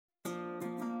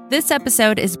This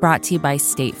episode is brought to you by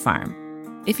State Farm.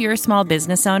 If you're a small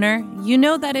business owner, you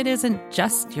know that it isn't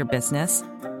just your business,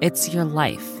 it's your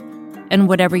life. And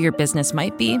whatever your business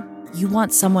might be, you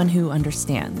want someone who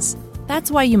understands. That's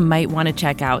why you might want to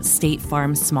check out State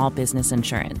Farm Small Business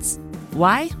Insurance.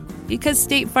 Why? Because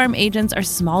State Farm agents are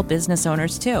small business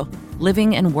owners too,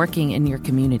 living and working in your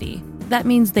community. That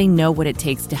means they know what it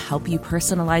takes to help you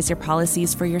personalize your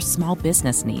policies for your small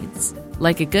business needs.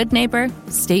 Like a good neighbor,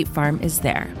 State Farm is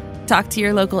there. Talk to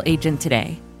your local agent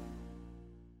today.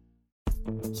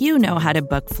 You know how to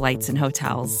book flights and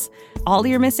hotels. All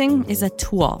you're missing is a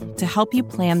tool to help you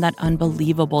plan that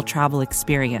unbelievable travel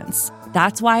experience.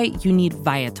 That's why you need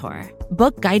Viator.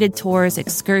 Book guided tours,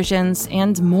 excursions,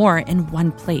 and more in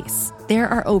one place. There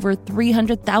are over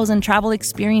 300,000 travel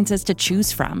experiences to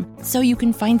choose from, so you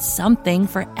can find something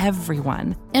for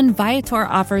everyone. And Viator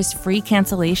offers free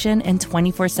cancellation and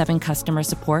 24/7 customer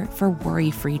support for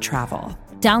worry-free travel.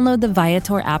 Download the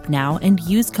Viator app now and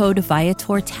use code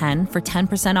Viator10 for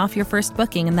 10% off your first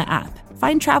booking in the app.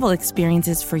 Find travel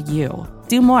experiences for you.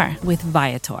 Do more with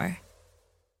Viator.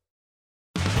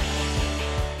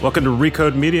 Welcome to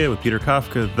Recode Media with Peter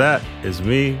Kafka. That is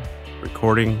me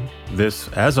recording this,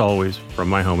 as always, from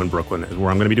my home in Brooklyn, where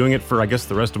I'm going to be doing it for, I guess,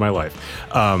 the rest of my life.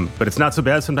 But it's not so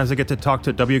bad. Sometimes I get to talk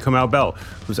to W. Kamau Bell,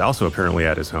 who's also apparently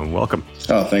at his home. Welcome.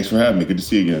 Oh, thanks for having me. Good to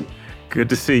see you again. Good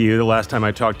to see you. The last time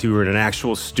I talked to you, we were in an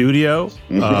actual studio.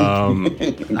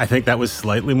 I think that was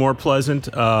slightly more pleasant.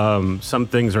 Some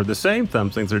things are the same, some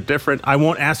things are different. I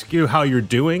won't ask you how you're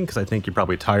doing, because I think you're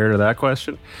probably tired of that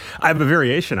question. I have a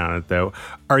variation on it, though.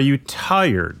 Are you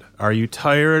tired? Are you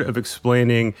tired of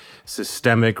explaining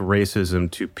systemic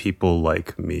racism to people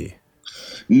like me?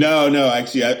 No,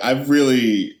 actually, I've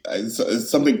really,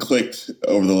 something clicked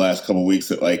over the last couple of weeks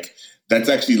that, like, that's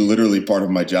actually literally part of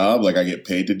my job. Like, I get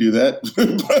paid to do that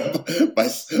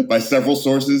by several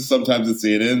sources. Sometimes it's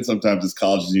CNN, sometimes it's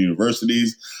colleges and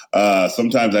universities.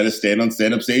 Sometimes I just stand on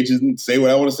stand-up stages and say what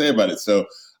I want to say about it. So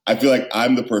I feel like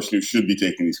I'm the person who should be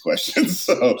taking these questions.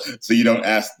 So you don't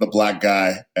ask the black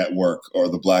guy at work or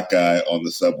the black guy on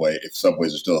the subway, if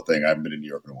subways are still a thing. I haven't been in New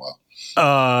York in a while.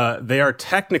 They are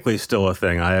technically still a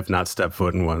thing. I have not stepped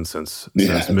foot in one since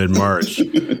mid-March.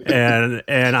 and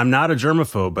I'm not a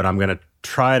germaphobe, but I'm going to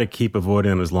try to keep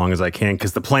avoiding them as long as I can,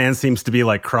 because the plan seems to be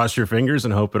like cross your fingers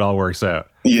and hope it all works out.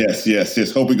 Yes.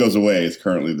 Hope it goes away is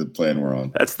currently the plan we're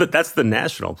on. That's the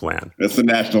national plan. That's the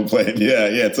national plan. Yeah.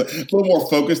 It's a little more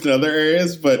focused in other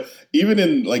areas, but even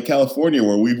in like California,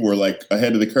 where we were like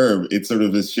ahead of the curve, it sort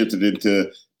of has shifted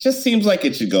into just seems like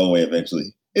it should go away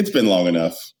eventually. It's been long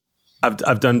enough.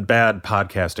 I've done bad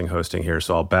podcasting hosting here,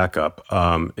 so I'll back up.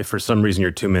 If for some reason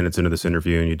you're 2 minutes into this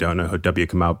interview and you don't know who W.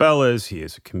 Kamau Bell is, he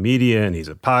is a comedian, he's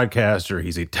a podcaster,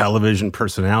 he's a television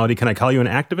personality. Can I call you an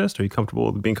activist? Are you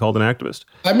comfortable with being called an activist?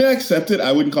 I mean, I accept it.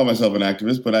 I wouldn't call myself an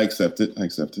activist, but I accept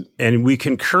it. And we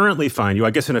can currently find you,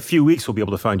 I guess in a few weeks, we'll be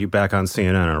able to find you back on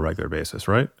CNN on a regular basis,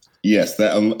 right? Yes,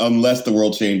 unless the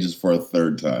world changes for a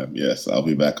third time. Yes, I'll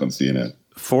be back on CNN.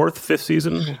 Fourth, fifth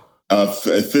season?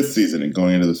 Fifth season and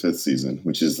going into the fifth season,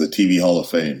 which is the TV Hall of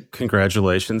Fame.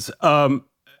 Congratulations.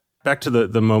 Back to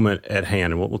the moment at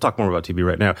hand, and we'll talk more about TV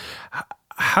right now.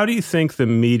 How do you think the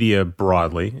media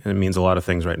broadly, and it means a lot of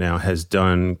things right now, has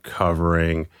done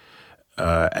covering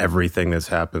everything that's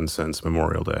happened since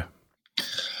Memorial Day?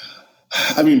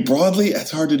 I mean, broadly,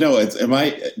 it's hard to know.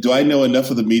 Do I know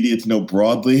enough of the media to know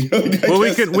broadly?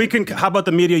 We can. How about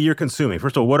the media you're consuming?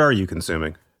 First of all, what are you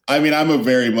consuming? I mean, I'm a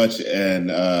very much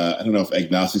I don't know if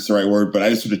agnostic's the right word, but I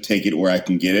just sort of take it where I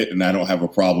can get it, and I don't have a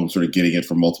problem sort of getting it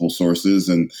from multiple sources.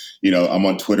 And, I'm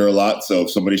on Twitter a lot, so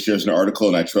if somebody shares an article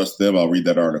and I trust them, I'll read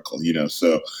that article,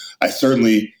 So I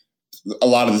certainly, a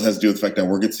lot of this has to do with the fact that I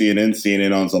work at CNN.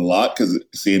 CNN is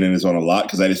on a lot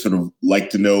because I just sort of like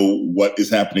to know what is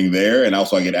happening there. And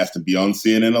also I get asked to be on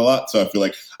CNN a lot. So I feel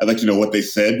like I'd like to know what they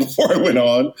said before I went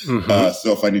on. Mm-hmm.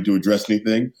 So if I need to address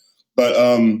anything. But,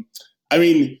 I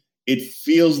mean, it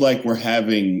feels like we're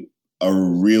having a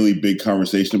really big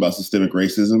conversation about systemic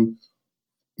racism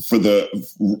for the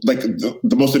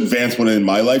most advanced one in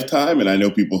my lifetime. And I know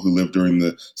people who lived during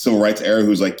the civil rights era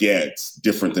who's like, yeah, it's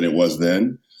different than it was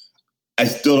then. I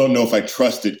still don't know if I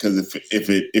trust it, because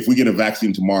if we get a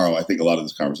vaccine tomorrow, I think a lot of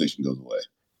this conversation goes away.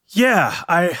 Yeah,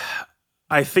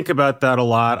 I think about that a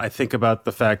lot. I think about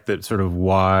the fact that sort of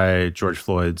why George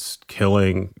Floyd's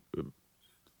killing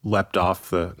leapt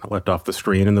off the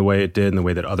screen in the way it did, and the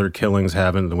way that other killings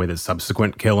haven't, the way that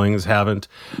subsequent killings haven't.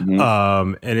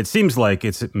 Mm-hmm. And it seems like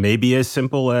it's maybe as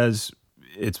simple as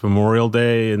it's Memorial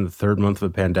Day in the third month of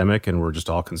a pandemic, and we're just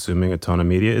all consuming a ton of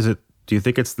media. Do you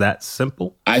think it's that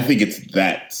simple? I think it's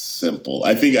that simple.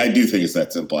 I do think it's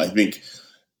that simple. I think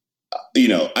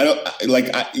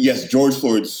yes, George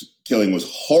Floyd's killing was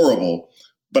horrible,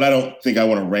 but I don't think I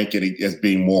want to rank it as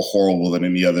being more horrible than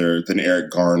than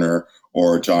Eric Garner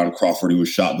or John Crawford, who was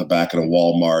shot in the back at a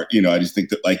Walmart. I just think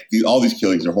that all these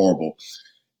killings are horrible.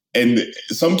 And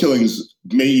some killings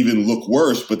may even look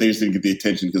worse, but they just didn't get the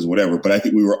attention because whatever. But I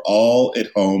think we were all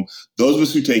at home. Those of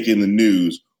us who take in the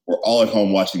news were all at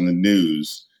home watching the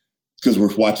news because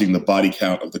we're watching the body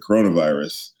count of the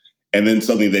coronavirus. And then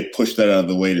suddenly they pushed that out of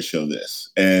the way to show this.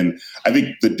 And I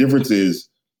think the difference is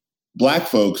Black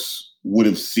folks would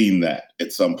have seen that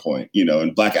at some point,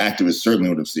 and Black activists certainly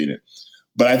would have seen it.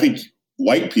 But I think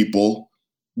white people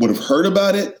would have heard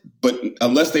about it, but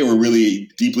unless they were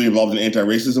really deeply involved in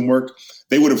anti-racism work,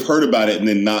 they would have heard about it and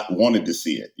then not wanted to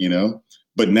see it,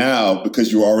 But now,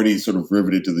 because you're already sort of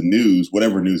riveted to the news,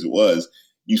 whatever news it was,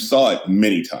 you saw it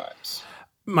many times.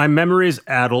 My memory is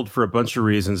addled for a bunch of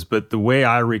reasons, but the way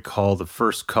I recall the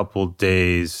first couple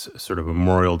days, sort of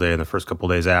Memorial Day and the first couple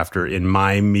days after, in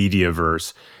my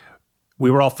mediaverse, we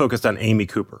were all focused on Amy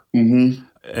Cooper. Mm-hmm.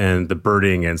 And the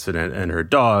birding incident and her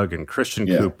dog and Christian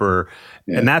Cooper.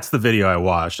 Yeah. And that's the video I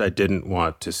watched. I didn't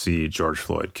want to see George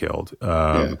Floyd killed.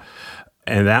 And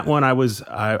that one I was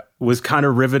kind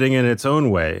of riveting in its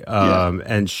own way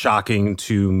and shocking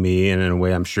to me, and in a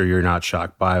way I'm sure you're not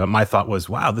shocked by. But my thought was,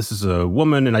 wow, this is a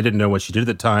woman, and I didn't know what she did at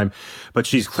the time, but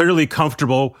she's clearly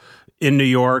comfortable in New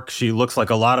York. She looks like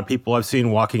a lot of people I've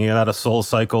seen walking out of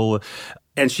SoulCycle.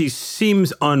 And she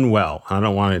seems unwell. I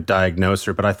don't want to diagnose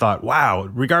her, but I thought, wow,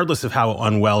 regardless of how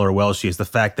unwell or well she is, the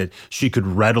fact that she could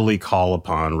readily call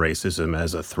upon racism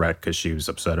as a threat because she was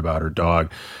upset about her dog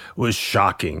was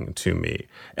shocking to me.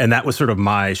 And that was sort of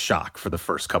my shock for the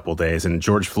first couple of days. And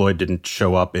George Floyd didn't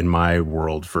show up in my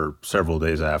world for several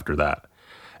days after that.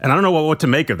 And I don't know what to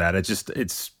make of that.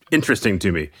 It's interesting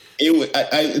to me.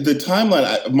 The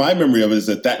timeline, my memory of it is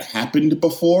that happened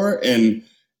before, and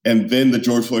then the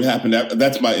George Floyd happened.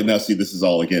 That's now see, this is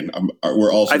all again.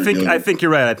 We're all. I think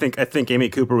you're right. I think Amy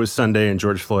Cooper was Sunday and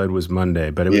George Floyd was Monday,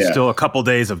 but it was still a couple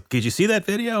days of. Did you see that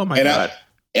video? Oh my God!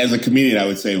 As a comedian, I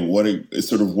would say what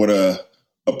a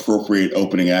appropriate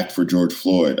opening act for George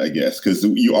Floyd, I guess, because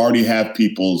you already have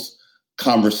people's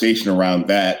conversation around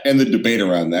that and the debate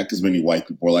around that. Because many white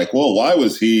people are like, "Well, why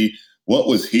was he? What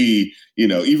was he?"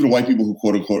 Even white people who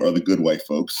quote unquote are the good white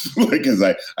folks. Because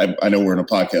I know we're in a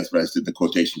podcast, but I just did the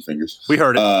quotation fingers. We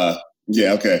heard it.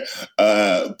 Yeah, okay.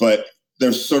 But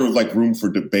there's sort of like room for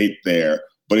debate there.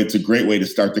 But it's a great way to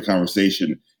start the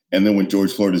conversation. And then when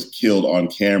George Floyd is killed on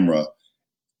camera,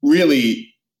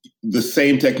 really the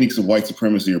same techniques of white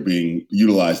supremacy are being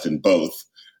utilized in both.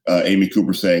 Amy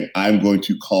Cooper saying, "I'm going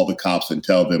to call the cops and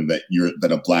tell them that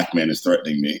a Black man is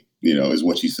threatening me," is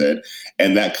what she said.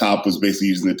 And that cop was basically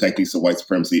using the techniques of white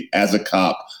supremacy. As a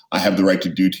cop, I have the right to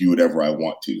do to you whatever I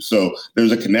want to. So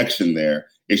there's a connection there.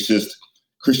 It's just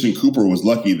Christian Cooper was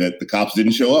lucky that the cops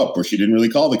didn't show up, or she didn't really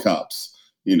call the cops,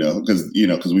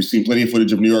 because we've seen plenty of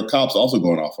footage of New York cops also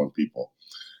going off on people.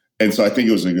 And so I think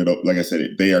it was a good, like I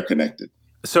said, they are connected.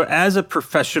 So as a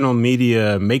professional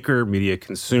media maker, media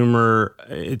consumer,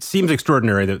 it seems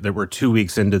extraordinary that we're 2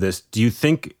 weeks into this. Do you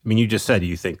think, you just said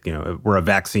you think, we're a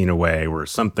vaccine away, we're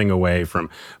something away from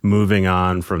moving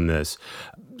on from this.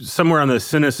 Somewhere on the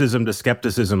cynicism to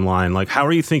skepticism line, how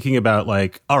are you thinking about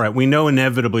all right, we know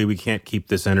inevitably we can't keep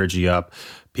this energy up.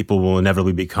 People will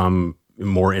inevitably become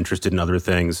more interested in other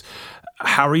things.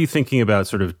 How are you thinking about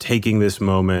sort of taking this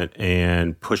moment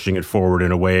and pushing it forward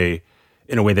in a way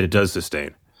that it does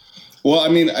sustain? Well,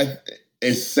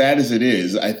 as sad as it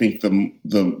is, I think the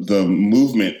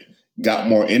movement got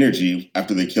more energy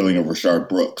after the killing of Rayshard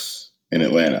Brooks in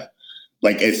Atlanta.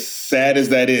 As sad as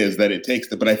that is, that it takes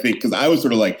but I think, because I was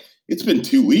sort of it's been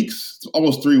 2 weeks, it's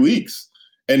almost 3 weeks.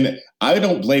 And I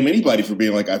don't blame anybody for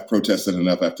being I've protested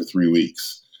enough after 3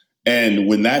 weeks. And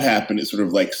when that happened, it sort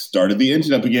of started the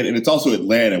engine up again. And it's also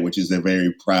Atlanta, which is a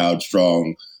very proud,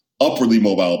 strong, upwardly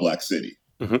mobile Black city.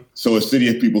 Mm-hmm. So a city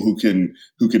of people who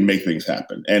can make things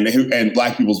happen, and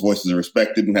Black people's voices are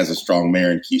respected, and has a strong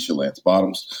mayor in Keisha Lance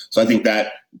Bottoms. So I think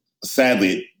that,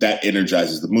 sadly, that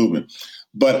energizes the movement.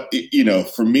 But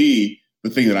for me, the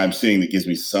thing that I'm seeing that gives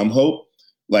me some hope,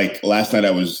 last night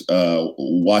I was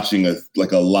watching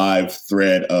a live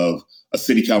thread of a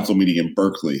city council meeting in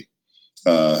Berkeley,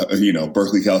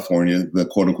 Berkeley, California, the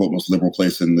quote unquote most liberal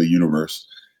place in the universe,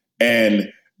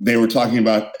 and they were talking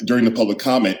about, during the public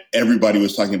comment, everybody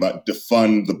was talking about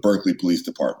defund the Berkeley Police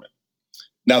Department.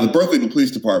 Now, the Berkeley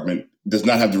Police Department does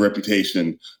not have the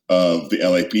reputation of the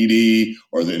LAPD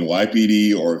or the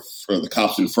NYPD or the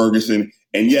cops in Ferguson.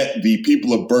 And yet the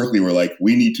people of Berkeley were like,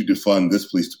 we need to defund this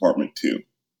police department too.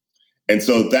 And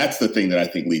so that's the thing that I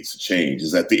think leads to change,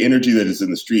 is that the energy that is in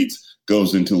the streets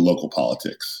goes into local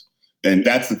politics. And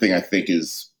that's the thing I think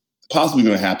is possibly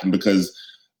going to happen, because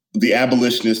the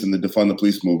abolitionists and the defund the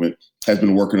police movement has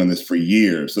been working on this for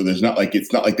years. So it's not like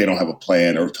they don't have a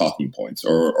plan or talking points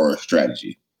or a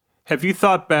strategy. Have you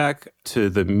thought back to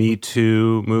the Me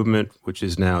Too movement, which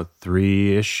is now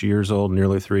 3-ish years old,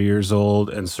 nearly 3 years old,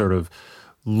 and sort of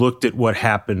looked at what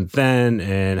happened then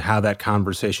and how that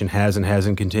conversation has and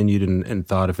hasn't continued, and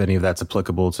thought if any of that's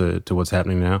applicable to what's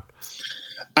happening now?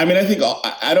 I mean, I think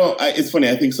it's funny.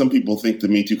 I think some people think the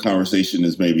Me Too conversation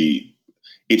is maybe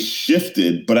it's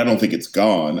shifted, but I don't think it's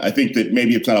gone. I think that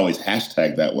maybe it's not always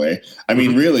hashtagged that way. I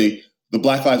mean, really, the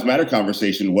Black Lives Matter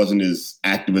conversation wasn't as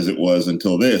active as it was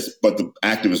until this, but the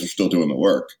activists are still doing the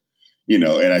work,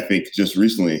 and I think just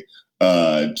recently,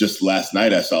 just last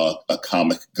night, I saw a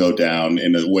comic go down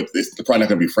in it's probably not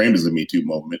going to be framed as a Me Too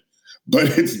moment,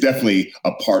 but it's definitely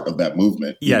a part of that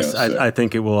movement. Yes, I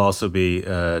think it will also be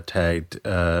tagged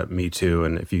Me Too,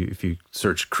 and if you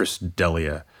search Chris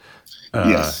D'Elia,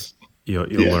 yes. You'll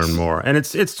learn more. And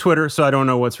it's Twitter, so I don't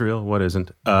know what's real, what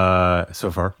isn't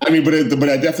so far. I mean, but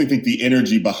I definitely think the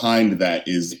energy behind that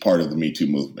is part of the Me Too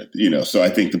movement, So I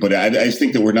think, but I just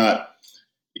think that we're not,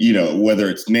 whether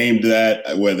it's named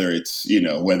that, whether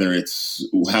it's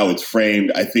how it's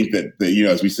framed, I think that,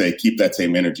 as we say, keep that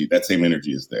same energy. That same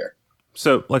energy is there.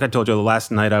 So, like I told you,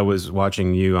 last night I was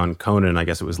watching you on Conan. I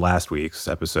guess it was last week's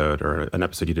episode, or an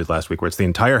episode you did last week, where it's the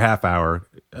entire half hour,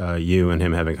 you and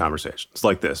him having conversations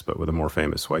like this, but with a more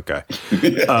famous white guy,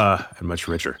 and much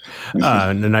richer,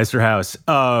 and a nicer house.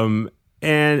 And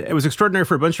it was extraordinary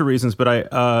for a bunch of reasons,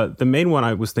 but the main one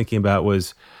I was thinking about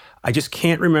was, I just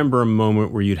can't remember a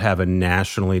moment where you'd have a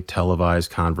nationally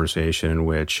televised conversation in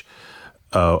which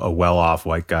a well-off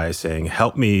white guy is saying,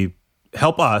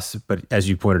 help us, but as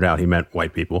you pointed out, he meant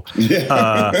white people,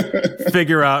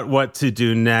 figure out what to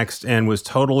do next, and was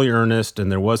totally earnest,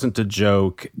 and there wasn't a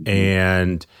joke,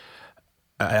 and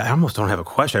I almost don't have a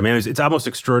question. I mean, it's almost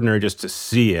extraordinary just to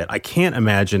see it. I can't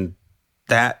imagine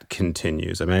that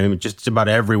continues. I mean, just about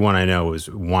everyone I know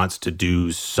wants to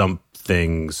do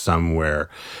something somewhere,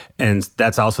 and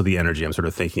that's also the energy I'm sort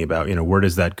of thinking about. Where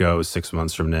does that go 6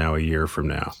 months from now, a year from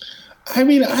now? I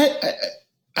mean,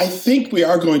 I think we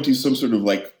are going through some sort of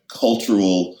like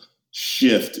cultural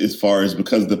shift as far as,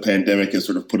 because the pandemic has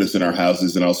sort of put us in our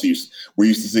houses, and also we're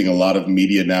used to seeing a lot of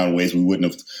media now in ways we wouldn't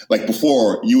have. Like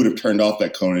before, you would have turned off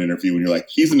that Conan interview when you're like,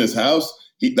 he's in his house,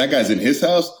 that guy's in his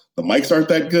house, the mics aren't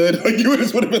that good. Like you would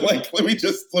have been like, let me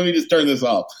just turn this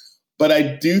off. But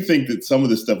I do think that some of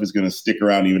this stuff is going to stick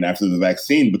around even after the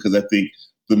vaccine, because I think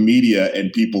the media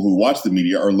and people who watch the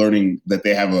media are learning that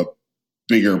they have a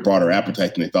bigger, broader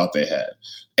appetite than they thought they had.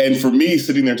 And for me,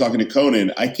 sitting there talking to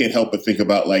Conan, I can't help but think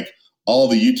about like all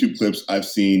the YouTube clips I've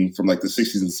seen from like the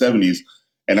 60s and 70s,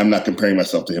 and I'm not comparing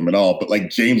myself to him at all, but like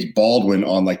James Baldwin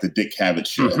on like the Dick Cavett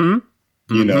show,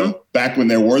 back when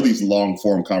there were these long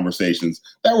form conversations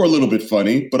that were a little bit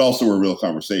funny, but also were real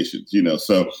conversations,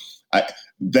 so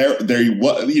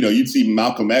you'd see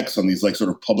Malcolm X on these like sort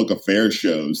of public affairs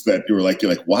shows that you're like,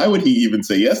 why would he even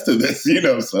say yes to this?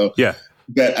 So yeah,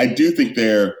 that I do think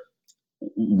there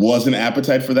was an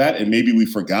appetite for that, and maybe we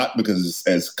forgot, because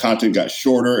as content got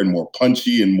shorter and more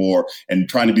punchy and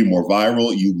trying to be more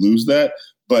viral, you lose that.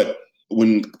 But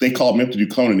when they called me up to do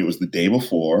Conan, it was the day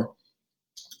before.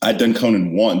 I'd done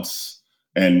Conan once,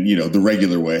 and the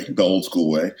regular way, the old school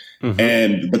way.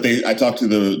 Mm-hmm. I talked to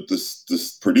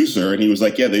the producer, and he was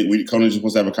like, "Yeah, Conan just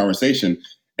wants to have a conversation."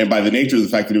 And by the nature of the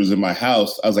fact that it was in my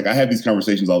house, I was like, "I have these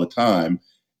conversations all the time."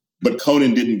 But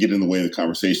Conan didn't get in the way of the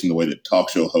conversation the way that talk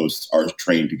show hosts are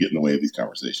trained to get in the way of these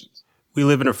conversations. We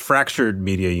live in a fractured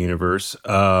media universe,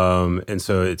 and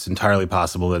so it's entirely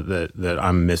possible that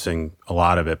I'm missing a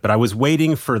lot of it. But I was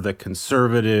waiting for the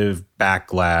conservative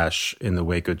backlash in the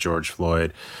wake of George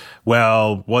Floyd.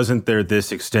 Well, wasn't there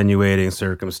this extenuating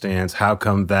circumstance? How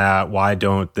come that? Why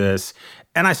don't this?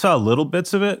 And I saw little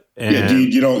bits of it. And yeah,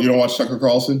 you don't watch Tucker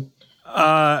Carlson?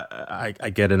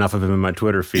 I get enough of him in my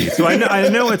Twitter feed, so I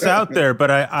know it's out there.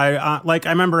 But I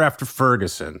remember after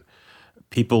Ferguson,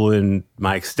 people in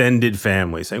my extended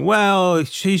family saying, "Well,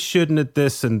 she shouldn't have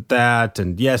this and that,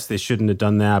 and yes, they shouldn't have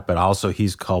done that, but also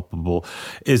he's culpable."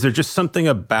 Is there just something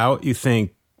about, you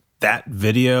think, that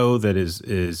video that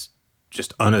is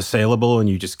just unassailable and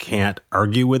you just can't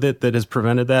argue with it that has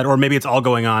prevented that, or maybe it's all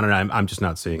going on and I'm just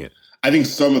not seeing it? I think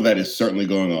some of that is certainly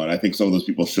going on. I think some of those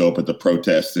people show up at the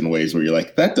protests in ways where you're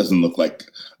like, that doesn't look like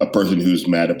a person who's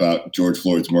mad about George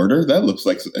Floyd's murder. That looks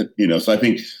like, so I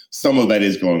think some of that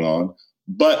is going on.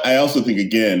 But I also think,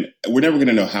 again, we're never going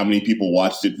to know how many people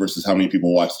watched it versus how many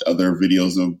people watched other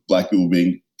videos of Black people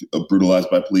being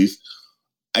brutalized by police.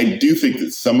 I do think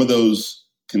that some of those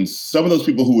some of those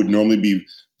people who would normally be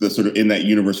the sort of in that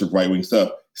universe of right-wing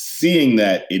stuff, seeing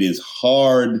that it's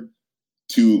hard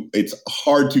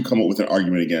to come up with an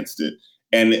argument against it.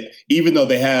 And even though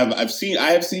I have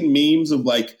seen memes of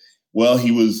like, well,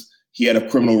 he had a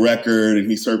criminal record and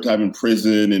he served time in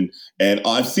prison. And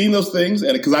I've seen those things.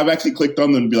 And because I've actually clicked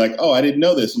on them and be like, oh, I didn't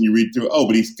know this. And you read through,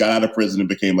 but he got out of prison and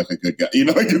became like a good guy. You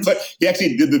know, like it's like he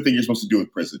actually did the thing you're supposed to do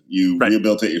with prison. You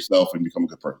rehabilitate yourself and become a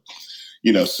good person.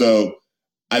 You know, so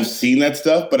I've seen that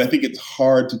stuff, but I think it's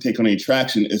hard to take on any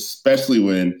traction, especially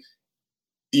when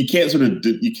you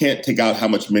can't take out how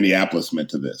much Minneapolis meant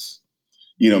to this.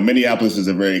 You know, Minneapolis is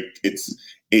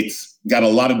it's got a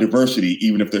lot of diversity,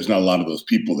 even if there's not a lot of those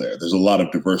people there. There's a lot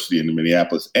of diversity in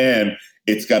Minneapolis, and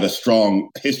it's got a strong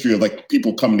history of like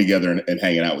people coming together and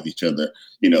hanging out with each other.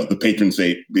 You know, the patron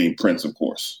saint being Prince, of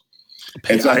course.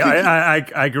 And so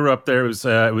I grew up there.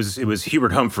 It was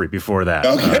Hubert Humphrey before that,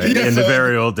 in the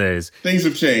very old days. Things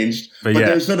have changed, but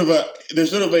there's sort of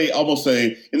a almost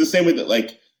in the same way that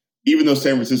like, even though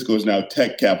San Francisco is now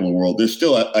tech capital of the world, there's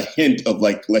still a hint of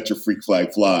like, let your freak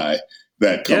flag fly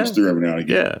that comes through every now and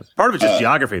again. Yeah. Part of it's just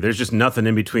geography. There's just nothing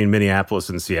in between Minneapolis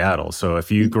and Seattle. So if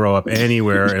you grow up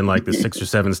anywhere in like the 6 or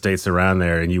 7 states around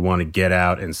there and you want to get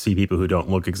out and see people who don't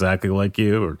look exactly like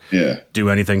you or do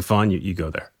anything fun, you go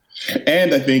there.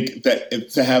 And I think that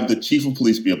to have the chief of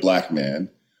police be a black man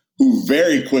who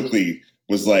very quickly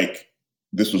was like,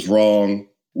 this was wrong.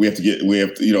 I'm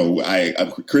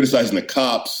criticizing the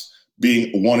cops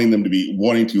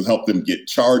wanting to help them get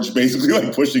charged, basically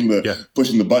like pushing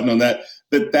the button on that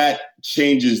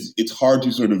changes. It's hard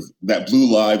to sort of, that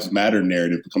Blue Lives Matter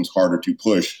narrative becomes harder to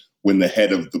push when the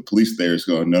head of the police there is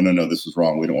going, no, this is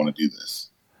wrong. We don't want to do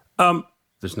this.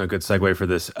 There's no good segue for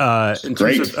this. In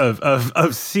terms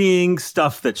of seeing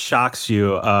stuff that shocks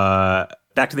you,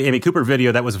 back to the Amy Cooper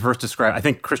video that was first described. I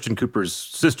think Christian Cooper's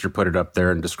sister put it up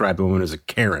there and described a woman as a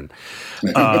Karen.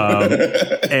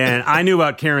 And I knew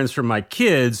about Karens from my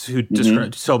kids who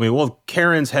told me, well,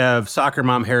 Karens have soccer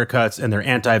mom haircuts and they're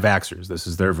anti-vaxxers. This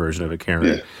is their version of a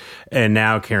Karen. Yeah. And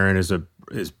now Karen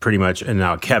is pretty much, and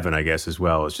now Kevin, I guess, as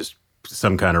well, is just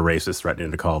some kind of racist threatening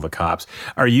to call the cops.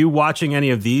 Are you watching any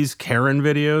of these Karen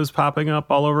videos popping up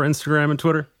all over Instagram and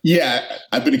Twitter? Yeah,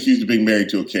 I've been accused of being married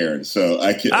to a Karen, so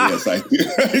I do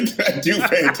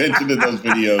pay attention to those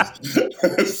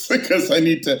videos because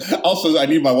I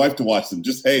need my wife to watch them.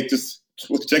 Just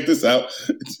check this out.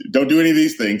 Don't do any of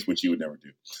these things, which you would never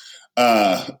do.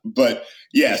 But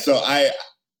yeah, so I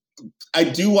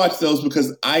do watch those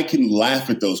because I can laugh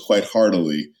at those quite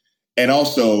heartily. And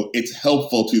also, it's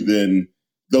helpful to then,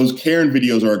 those Karen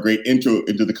videos are a great intro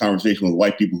into the conversation with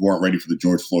white people who aren't ready for the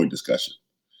George Floyd discussion.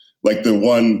 Like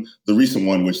the recent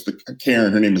one, which the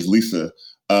Karen, her name is Lisa,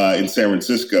 in San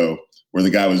Francisco, where the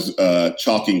guy was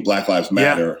chalking Black Lives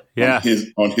Matter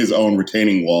on his own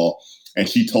retaining wall. And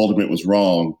she told him it was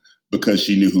wrong because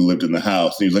she knew who lived in the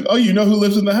house. And he was like, oh, you know who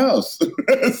lives in the house?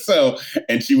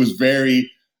 And she was very,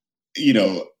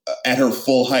 at her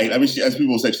full height. I mean, as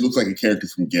people said, she looks like a character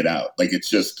from Get Out. Like,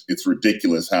 it's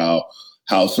ridiculous how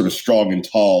sort of strong and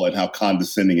tall and how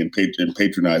condescending and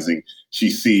patronizing she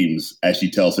seems as she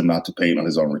tells him not to paint on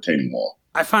his own retaining wall.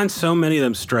 I find so many of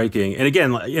them striking. And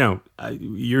again,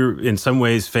 you're in some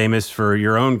ways famous for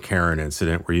your own Karen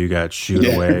incident where you got shooed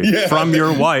away from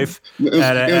your wife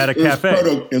at a cafe.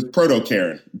 It was proto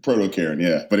Karen,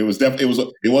 yeah. But it was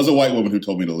a white woman who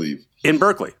told me to leave. In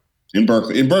Berkeley. In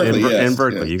Berkeley. In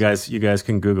Berkeley. Yes. You guys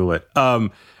can Google it.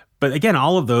 But again,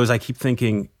 all of those, I keep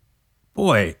thinking,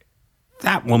 boy,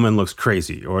 that woman looks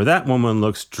crazy, or that woman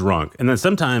looks drunk. And then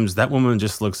sometimes that woman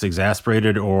just looks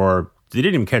exasperated, or they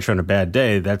didn't even catch her on a bad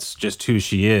day. That's just who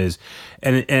she is.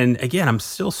 And again, I'm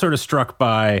still sort of struck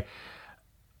by,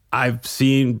 I've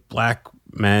seen black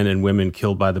men and women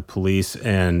killed by the police,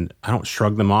 and I don't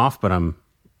shrug them off, but I'm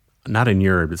not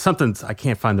inured, but something, I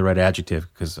can't find the right adjective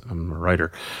because I'm a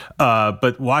writer.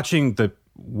 But watching the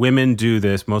women do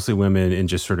this, mostly women, in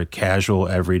just sort of casual,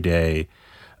 everyday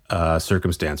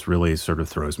circumstance really sort of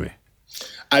throws me.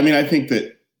 I mean, I think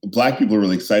that Black people are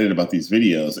really excited about these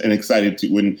videos, and excited to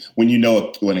when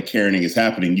a Karening is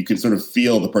happening, you can sort of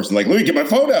feel the person like, let me get my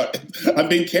phone out. I'm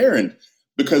being Karened,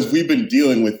 because we've been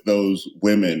dealing with those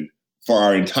women for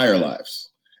our entire lives.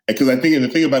 Because I think the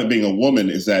thing about it being a woman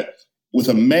is that with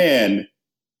a man,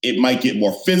 it might get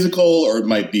more physical, or it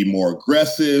might be more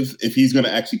aggressive if he's going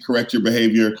to actually correct your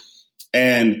behavior.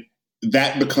 And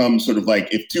that becomes sort of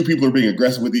like, if two people are being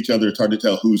aggressive with each other, it's hard to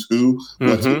tell who's who.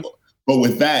 Mm-hmm. But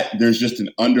with that, there's just an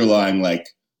underlying, like,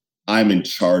 I'm in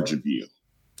charge of you.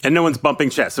 And no one's bumping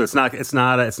chest. So it's not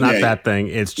that thing.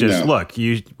 It's just, look,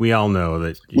 we all know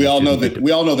that. We all know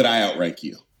that I outrank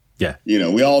you. Yeah.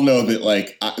 We all know that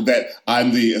that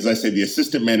I'm as I say, the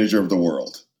assistant manager of the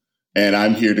world. And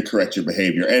I'm here to correct your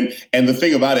behavior. And the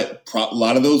thing about it, a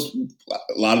lot of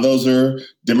those are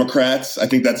Democrats. I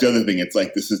think that's the other thing. It's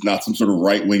like, this is not some sort of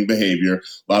right wing behavior.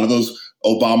 A lot of those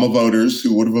Obama voters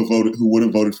who would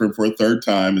have voted for him for a third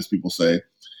time, as people say.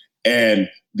 And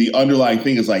the underlying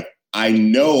thing is like, I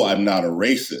know I'm not a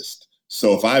racist.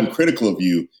 So if I'm critical of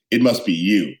you, it must be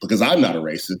you, because I'm not a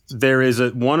racist. There is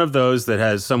one of those that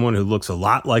has someone who looks a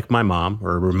lot like my mom,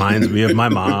 or reminds me of my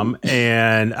mom.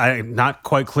 And I'm not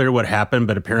quite clear what happened,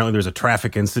 but apparently there's a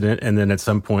traffic incident. And then at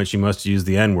some point she must use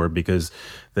the N-word because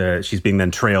she's being then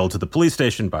trailed to the police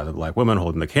station by the black woman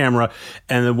holding the camera.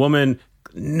 And the woman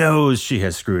knows she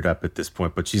has screwed up at this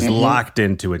point, but she's locked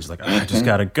into it. She's like, I just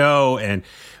got to go. And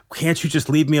can't you just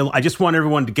leave me alone? I just want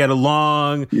everyone to get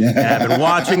along. Yeah. I've been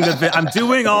watching I'm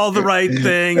doing all the right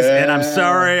things, and I'm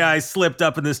sorry I slipped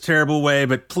up in this terrible way,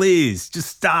 but please just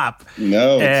stop.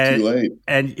 No, it's too late.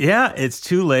 And yeah, it's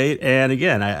too late. And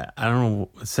again, I don't know,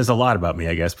 it says a lot about me,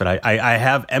 I guess, but I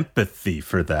have empathy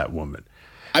for that woman.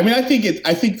 I mean, I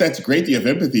think that's great that you have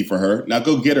empathy for her. Now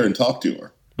go get her and talk to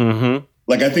her. Mm-hmm.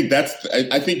 Like, I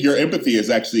think your empathy is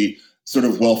actually sort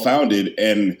of well-founded,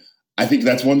 and I think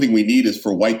that's one thing we need is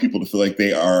for white people to feel like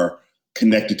they are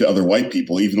connected to other white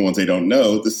people, even the ones they don't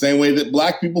know, the same way that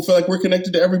black people feel like we're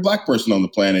connected to every black person on the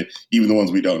planet, even the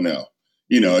ones we don't know.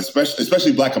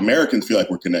 Especially black Americans feel like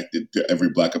we're connected to every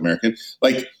black American.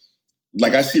 Like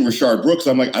I see Rayshard Brooks,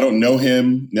 I'm like, I don't know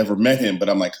him, never met him, but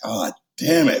I'm like, oh,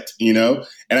 damn it, And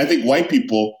I think white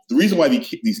people, the reason why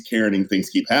these Karening things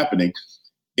keep happening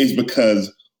is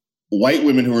because white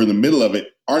women who are in the middle of it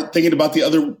aren't thinking about the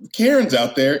other Karens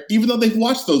out there, even though they've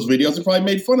watched those videos and probably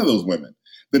made fun of those women.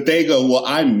 That they go, well,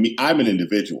 I'm an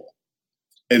individual.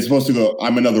 And it's supposed to go,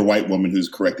 I'm another white woman who's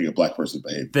correcting a black person's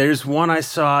behavior. There's one I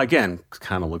saw, again,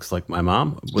 kind of looks like my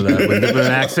mom with an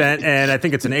accent. And I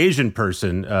think it's an Asian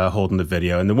person holding the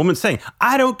video. And the woman's saying,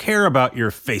 I don't care about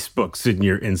your Facebooks and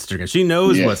your Instagram. She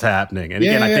knows what's happening. And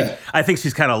again, I think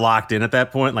she's kind of locked in at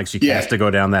that point. Like she has to go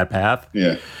down that path.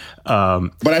 Yeah.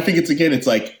 But I think it's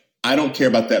like, I don't care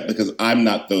about that because I'm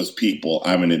not those people.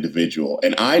 I'm an individual.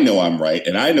 And I know I'm right.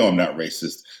 And I know I'm not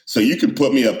racist. So you can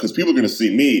put me up because people are going to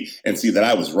see me and see that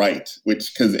I was right,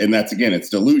 and that's, again, it's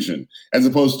delusion. As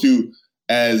opposed to,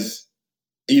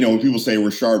 when people say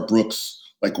Rayshard Brooks,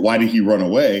 like, why did he run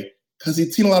away? Because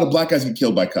he'd seen a lot of black guys get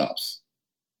killed by cops.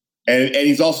 And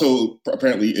he's also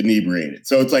apparently inebriated.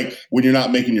 So it's like when you're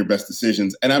not making your best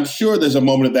decisions. And I'm sure there's a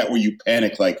moment of that where you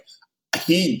panic, like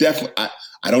he definitely,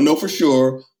 I don't know for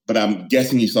sure, but I'm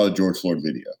guessing he saw the George Floyd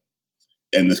video.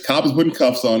 And this cop is putting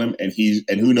cuffs on him, and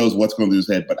who knows what's going through his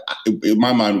head. But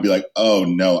my mind would be like, oh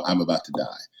no, I'm about to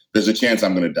die. There's a chance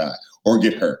I'm going to die or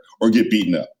get hurt or get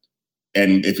beaten up.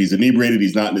 And if he's inebriated,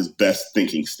 he's not in his best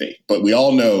thinking state. But we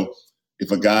all know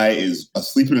if a guy is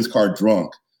asleep in his car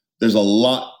drunk, there's a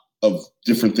lot of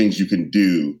different things you can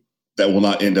do that will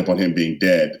not end up on him being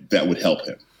dead that would help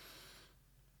him.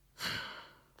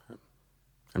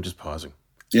 I'm just pausing.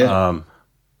 Yeah.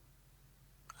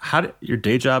 Your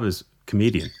day job is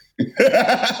comedian?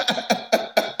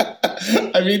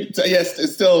 I mean, yes,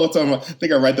 it's still what's on I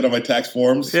think I write that on my tax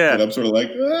forms. Yeah. And I'm sort of like,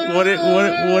 what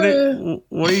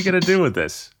are you going to do with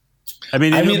this? I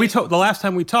mean, the last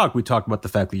time we talked about the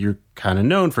fact that you're kind of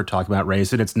known for talking about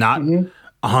race, and it's not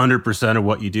 100% of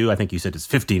what you do. I think you said it's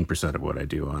 15% of what I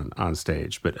do on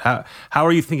stage. But how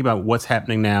are you thinking about what's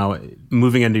happening now,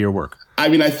 moving into your work? I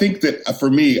mean, I think that for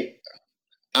me,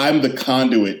 I'm the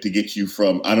conduit to get you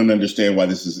from, I don't understand why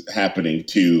this is happening,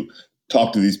 to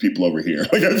talk to these people over here.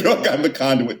 Like, I feel like I'm the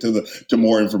conduit to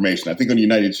more information. I think on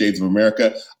United Shades of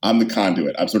America, I'm the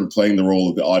conduit. I'm sort of playing the role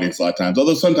of the audience a lot of times,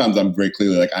 although sometimes I'm very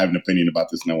clearly like, I have an opinion about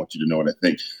this and I want you to know what I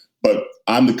think. But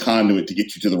I'm the conduit to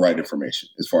get you to the right information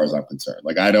as far as I'm concerned.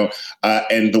 Like, I don't,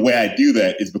 and the way I do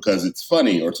that is because it's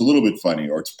funny, or it's a little bit funny,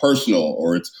 or it's personal,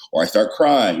 or I start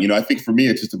crying. I think for me,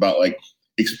 it's just about like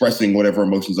expressing whatever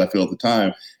emotions I feel at the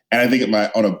time. And I think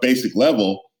on a basic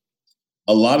level,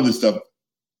 a lot of this stuff,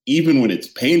 even when it's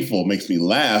painful, makes me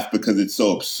laugh because it's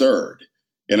so absurd.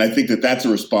 And I think that that's a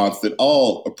response that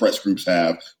all oppressed groups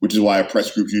have, which is why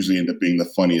oppressed groups usually end up being the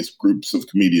funniest groups of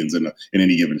comedians in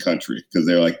any given country, because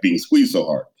they're like being squeezed so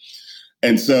hard.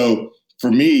 And so for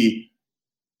me,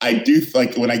 I do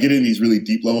like when I get in these really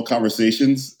deep level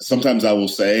conversations, sometimes I will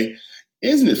say,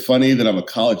 isn't it funny that I'm a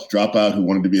college dropout who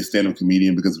wanted to be a stand-up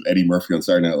comedian because of Eddie Murphy on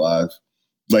Saturday Night Live?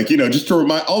 Like, just to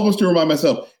remind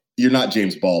myself, you're not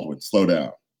James Baldwin. Slow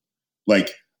down.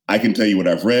 Like, I can tell you what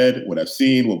I've read, what I've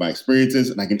seen, what my experience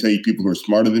is, and I can tell you people who are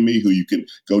smarter than me, who you can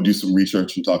go do some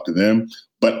research and talk to them.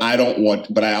 But I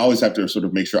always have to sort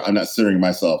of make sure I'm not centering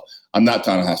myself I'm not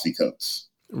Ta-Nehisi Coates.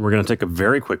 We're going to take a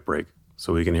very quick break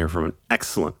so we can hear from an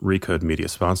excellent Recode Media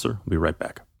sponsor. We'll be right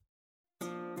back.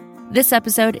 This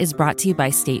episode is brought to you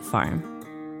by State Farm.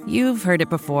 You've heard it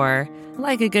before.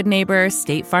 Like a good neighbor,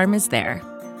 State Farm is there.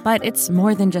 But it's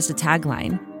more than just a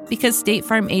tagline, because State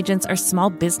Farm agents are small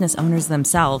business owners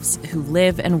themselves who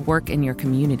live and work in your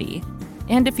community.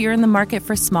 And if you're in the market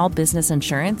for small business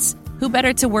insurance, who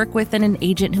better to work with than an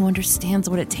agent who understands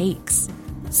what it takes?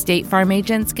 State Farm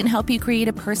agents can help you create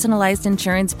a personalized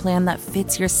insurance plan that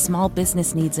fits your small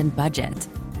business needs and budget.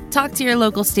 Talk to your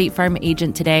local State Farm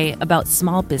agent today about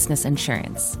small business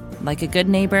insurance. Like a good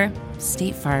neighbor,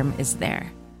 State Farm is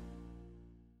there.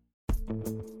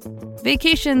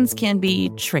 Vacations can be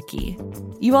tricky.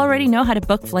 You already know how to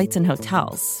book flights and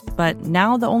hotels, but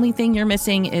now the only thing you're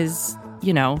missing is,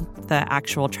 the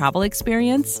actual travel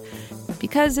experience.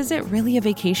 Because is it really a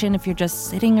vacation if you're just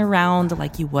sitting around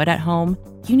like you would at home?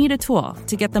 You need a tool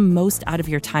to get the most out of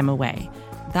your time away.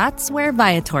 That's where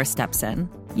Viator steps in.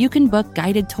 You can book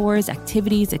guided tours,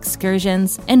 activities,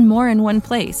 excursions, and more in one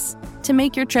place to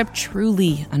make your trip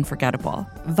truly unforgettable.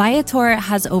 Viator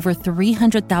has over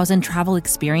 300,000 travel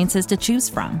experiences to choose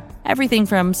from. Everything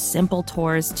from simple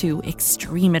tours to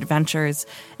extreme adventures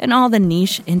and all the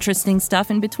niche, interesting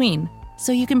stuff in between.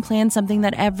 So you can plan something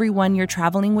that everyone you're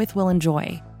traveling with will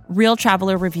enjoy. Real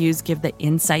traveler reviews give the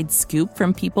inside scoop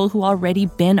from people who already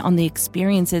been on the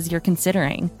experiences you're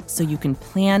considering, so you can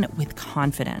plan with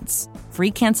confidence. Free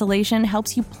cancellation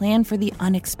helps you plan for the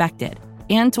unexpected.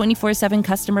 And 24/7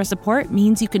 customer support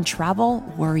means you can travel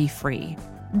worry-free.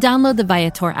 Download the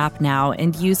Viator app now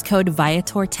and use code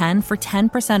Viator10 for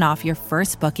 10% off your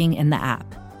first booking in the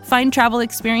app. Find travel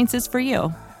experiences for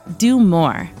you. Do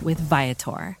more with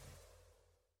Viator.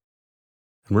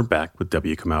 And we're back with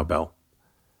W. Kamau Bell.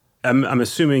 I'm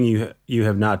assuming you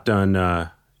have not done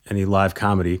any live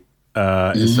comedy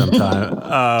in some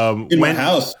time. In my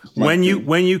house. When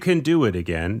you can do it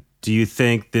again, do you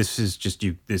think this is just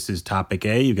you? This is topic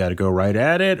A. You got to go right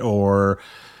at it, or?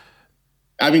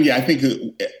 I mean, yeah, I think.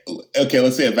 Okay,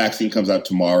 let's say a vaccine comes out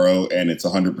tomorrow and it's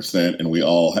 100%, and we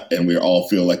all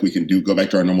feel like we can go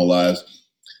back to our normal lives,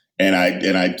 and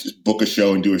I just book a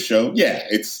show and do a show. Yeah,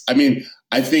 I mean,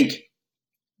 I think.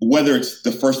 Whether it's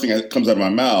the first thing that comes out of my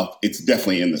mouth, it's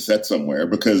definitely in the set somewhere,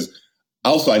 because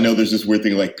also I know there's this weird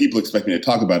thing, like people expect me to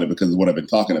talk about it because of what I've been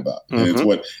talking about.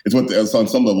 Mm-hmm. And it's on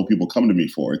some level people come to me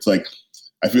for. It's like,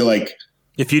 I feel like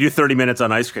if you do 30 minutes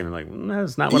on ice cream, I'm like,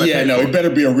 that's not what I paid for. It better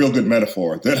be a real good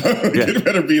metaphor. It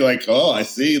better be like, oh, I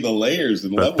see the layers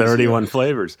and levels. 31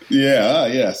 flavors.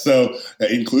 Yeah. So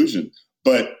inclusion.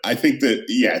 But I think that,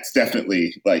 it's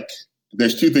definitely like,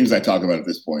 there's two things I talk about at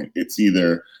this point. It's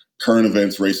either current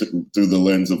events, race through the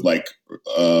lens of like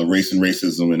race and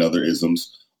racism and other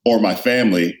isms, or my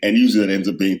family, and usually that ends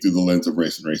up being through the lens of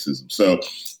race and racism. So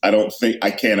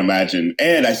I can't imagine.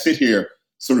 And I sit here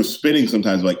sort of spinning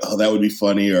sometimes like, oh, that would be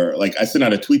funny. Or like I sent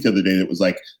out a tweet the other day that was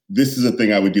like, this is a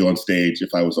thing I would do on stage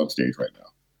if I was on stage right now.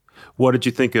 What did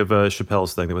you think of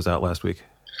Chappelle's thing that was out last week?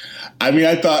 I mean,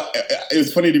 I thought it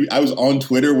was funny to me. I was on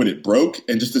Twitter when it broke,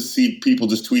 and just to see people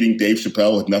just tweeting Dave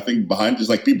Chappelle with nothing behind,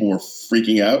 just like people were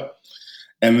freaking out.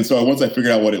 And then so once I figured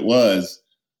out what it was,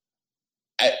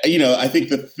 I think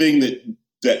the thing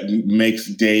that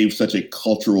makes Dave such a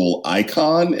cultural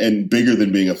icon and bigger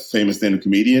than being a famous stand-up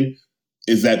comedian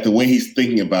is that the way he's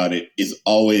thinking about it is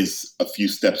always a few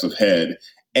steps ahead,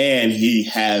 and he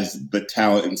has the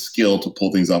talent and skill to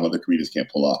pull things off other comedians can't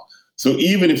pull off. So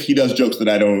even if he does jokes that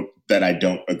I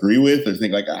don't agree with or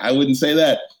think like, I wouldn't say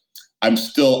that, I'm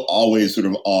still always sort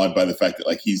of awed by the fact that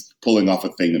like he's pulling off a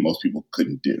thing that most people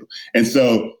couldn't do. And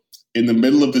so in the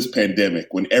middle of this pandemic,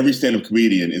 when every stand-up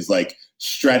comedian is like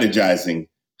strategizing,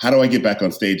 how do I get back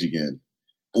on stage again?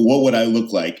 What would I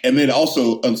look like? And then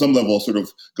also on some level sort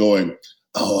of going,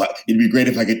 oh, it'd be great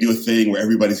if I could do a thing where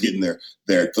everybody's getting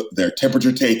their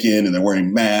temperature taken and they're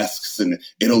wearing masks and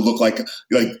it'll look like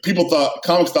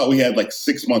comics thought we had like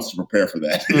 6 months to prepare for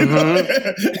that.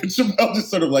 Mm-hmm. And Chappelle just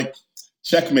sort of like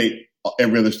checkmate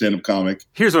every other stand-up comic.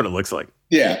 Here's what it looks like.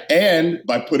 Yeah. And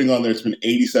by putting on there, it's been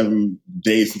 87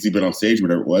 days since he's been on stage,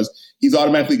 whatever it was, he's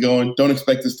automatically going, don't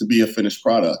expect this to be a finished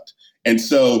product. And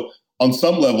so on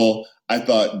some level, I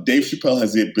thought Dave Chappelle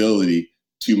has the ability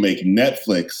to make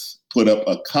Netflix put up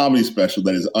a comedy special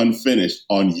that is unfinished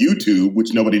on YouTube,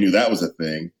 which nobody knew that was a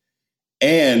thing.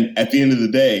 And at the end of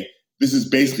the day, this is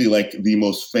basically like the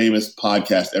most famous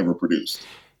podcast ever produced.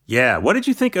 Yeah. What did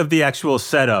you think of the actual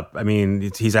setup? I mean,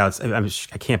 he's out.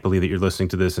 I can't believe that you're listening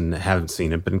to this and haven't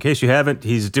seen it. But in case you haven't,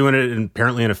 he's doing it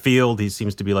apparently in a field. He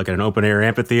seems to be like at an open air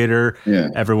amphitheater. Yeah.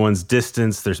 Everyone's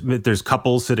distanced. There's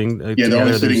couples sitting together. They're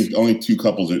only sitting. Only two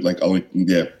couples.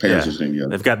 Pairs are sitting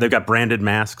together. They've got branded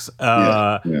masks.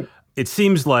 It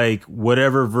seems like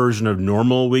whatever version of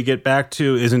normal we get back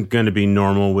to isn't going to be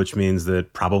normal, which means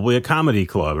that probably a comedy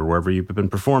club or wherever you've been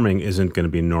performing isn't going to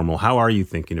be normal. How are you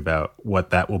thinking about what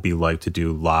that will be like to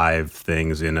do live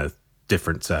things in a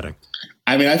different setting?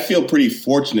 I mean, I feel pretty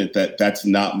fortunate that that's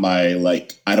not my,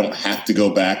 I don't have to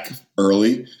go back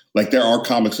early. Like, there are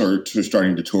comics who are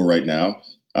starting to tour right now.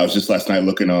 I was just last night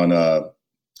looking on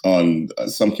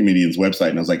some comedian's website,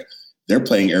 and I was like, they're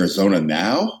playing Arizona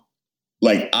now?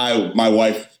 Like, my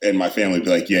wife and my family would be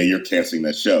like, yeah, you're canceling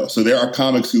that show. So there are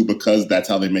comics who, because that's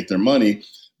how they make their money,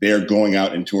 they are going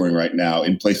out and touring right now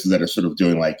in places that are sort of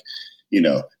doing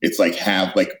it's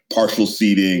have partial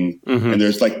seating. Mm-hmm. And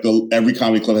there's every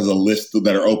comedy club has a list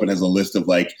that are open, has a list of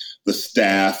the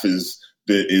staff is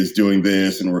doing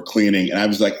this and we're cleaning. And I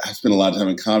was like, I spent a lot of time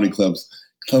in comedy clubs.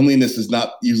 Cleanliness is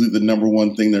not usually the number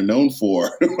one thing they're known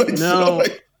for. No.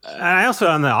 I also,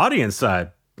 on the audience side,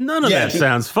 none of that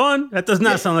sounds fun. That does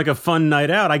not sound like a fun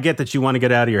night out. I get that you want to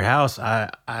get out of your house.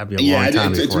 I'd be a long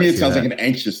time before to me, it sounds like an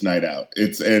anxious night out.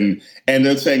 And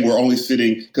they're saying we're only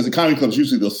sitting, because in comedy clubs,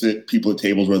 usually they'll sit people at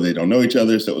tables where they don't know each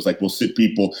other. So it was like, we'll sit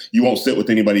people, you won't sit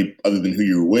with anybody other than who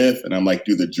you were with. And I'm like,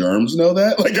 do the germs know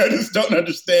that? I just don't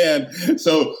understand.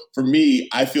 So for me,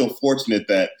 I feel fortunate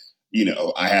that,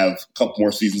 I have a couple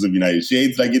more seasons of United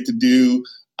Shades that I get to do.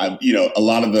 A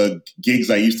lot of the gigs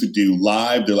I used to do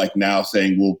live, they're now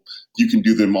saying, well, you can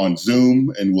do them on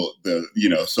Zoom, and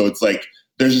so it's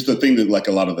there's just a thing that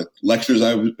a lot of the lectures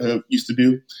I used to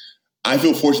do. I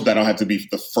feel fortunate that I don't have to be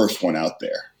the first one out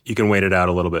there. You can wait it out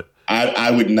a little bit.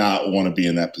 I would not want to be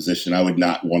in that position. I would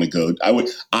not want to go.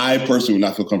 I personally would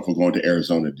not feel comfortable going to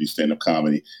Arizona to do stand-up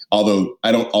comedy. Although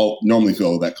I don't normally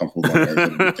feel that comfortable going to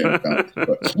Arizona to do stand-up comedy.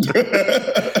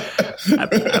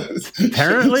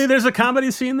 Apparently, there's a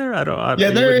comedy scene there.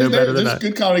 There's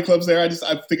good comedy clubs there. I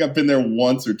think I've been there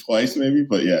once or twice, maybe.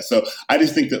 But yeah, so I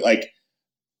just think that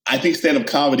I think stand-up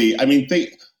comedy. I mean,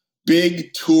 think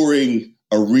big touring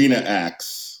arena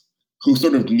acts who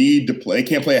sort of need to play. They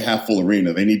can't play a half full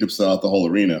arena. They need to sell out the whole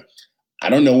arena.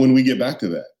 I don't know when we get back to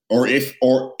that, or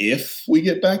if we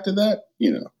get back to that,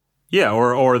 Yeah,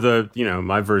 or the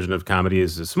my version of comedy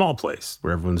is a small place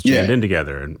where everyone's jammed in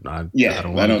together, and I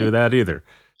don't want to do that either.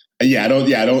 I don't.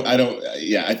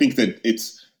 Yeah, I think that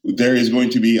there is going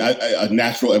to be a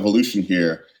natural evolution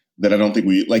here that I don't think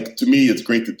we like. To me, it's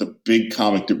great that the big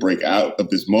comic to break out of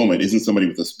this moment isn't somebody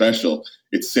with a special.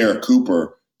 It's Sarah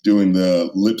Cooper doing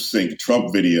the lip sync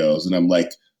Trump videos. And I'm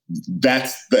like,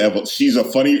 that's she's a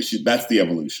funny, that's the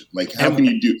evolution. How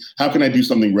can I do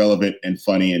something relevant and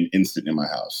funny and instant in my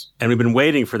house? And we've been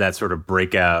waiting for that sort of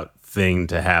breakout thing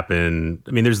to happen. I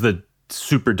mean, there's the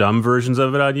super dumb versions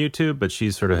of it on YouTube, but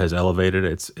she sort of has elevated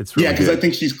it. It's really because I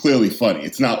think she's clearly funny.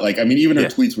 It's not even her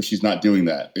tweets where she's not doing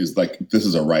that is this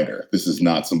is a writer. This is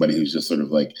not somebody who's just sort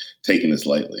of taking this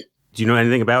lightly. Do you know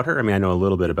anything about her? I mean, I know a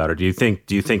little bit about her. Do you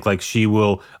think she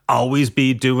will always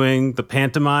be doing the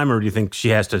pantomime, or do you think she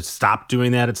has to stop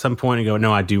doing that at some point and go,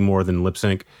 no, I do more than lip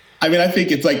sync? I mean, I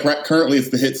think it's currently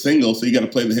it's the hit single, so you got to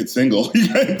play the hit single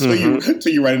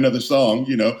until you write another song,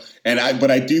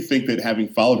 but I do think that having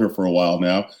followed her for a while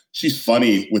now, she's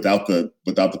funny without the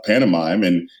pantomime,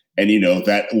 and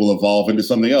that will evolve into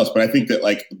something else. But I think that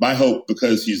my hope,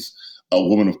 because she's a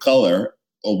woman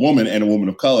and a woman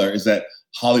of color, is that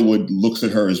Hollywood looks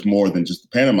at her as more than just a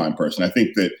pantomime person. I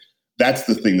think that that's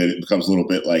the thing that it becomes a little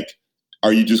bit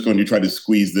are you just going to try to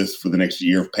squeeze this for the next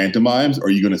year of pantomimes, or are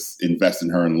you going to invest in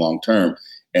her in long term?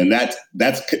 And that's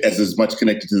as much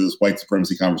connected to this white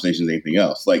supremacy conversation as anything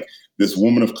else. This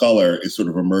woman of color is sort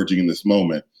of emerging in this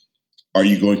moment. Are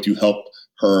you going to help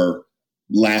her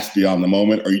last beyond the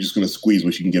moment, or are you just going to squeeze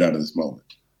what you can get out of this moment?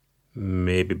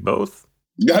 Maybe both.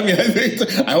 I mean,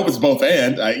 I hope it's both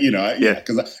and,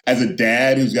 because as a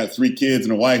dad who's got 3 kids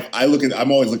and a wife,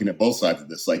 I'm always looking at both sides of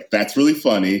this. That's really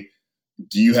funny.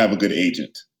 Do you have a good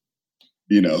agent?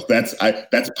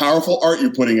 That's powerful art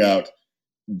you're putting out.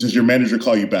 Does your manager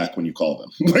call you back when you call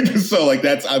them?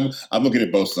 I'm looking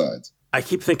at both sides. I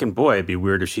keep thinking, boy, it'd be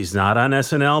weird if she's not on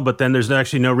SNL, but then there's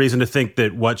actually no reason to think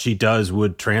that what she does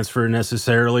would transfer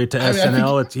necessarily to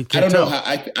SNL. I don't know.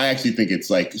 I actually think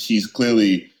it's she's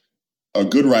clearly a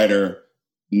good writer,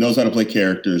 knows how to play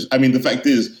characters. I mean, the fact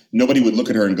is, nobody would look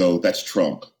at her and go, "That's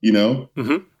Trump,"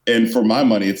 Mm-hmm. And for my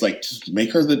money, it's just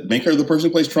make her the person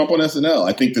who plays Trump on SNL.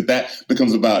 I think that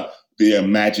becomes about the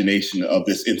imagination of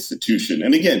this institution.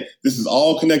 And again, this is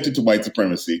all connected to white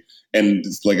supremacy. And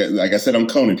it's like I said on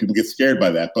Conan, people get scared by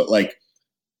that. But like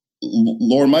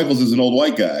Lorne Michaels is an old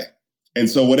white guy. And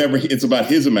so whatever, it's about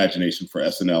his imagination for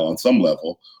SNL on some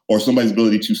level, or somebody's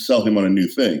ability to sell him on a new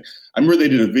thing. I remember they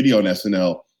did a video on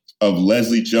SNL of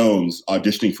Leslie Jones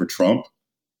auditioning for Trump.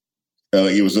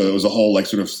 It was a whole like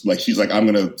sort of like, she's like, I'm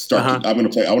going to start, I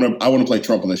want to play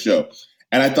Trump on the show.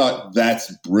 And I thought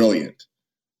that's brilliant.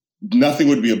 Nothing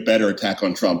would be a better attack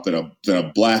on Trump than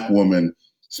a black woman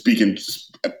speaking,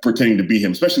 pretending to be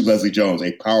him, especially Leslie Jones,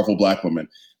 a powerful black woman.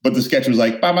 But the sketch was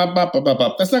like, bah, bah, bah, bah, bah,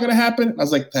 bah. That's not going to happen. I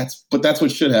was like, that's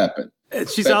what should happen.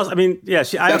 She's also, I mean, yeah,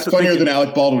 that's funnier than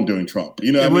Alec Baldwin doing Trump.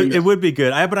 You know, it would be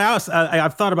good.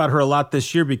 I've thought about her a lot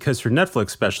this year because her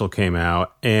Netflix special came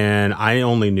out, and I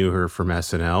only knew her from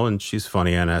SNL, and she's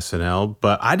funny on SNL,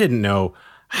 but I didn't know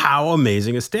how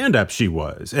amazing a stand-up she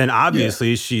was. And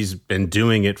obviously she's been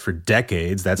doing it for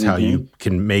decades. That's how you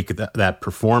can make that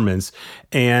performance.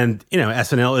 And, you know,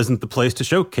 SNL isn't the place to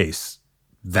showcase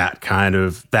that kind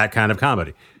of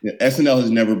comedy. Yeah, SNL has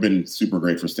never been super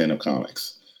great for stand-up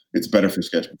comics. It's better for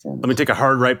sketch performers. Let me take a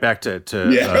hard right back to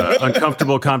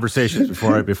uncomfortable conversations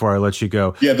before I let you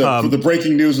go. Yeah, the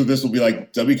breaking news of this will be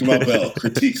like, W. Kamau Bell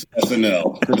critiques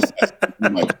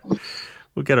SNL.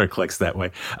 We'll get our clicks that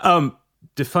way.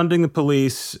 Defunding the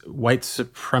police, white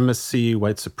supremacy,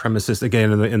 white supremacists.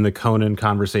 Again, in the Conan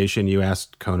conversation, you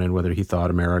asked Conan whether he thought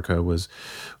America was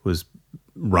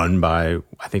run by,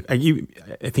 I think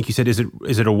you said, is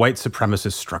it a white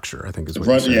supremacist structure? I think is what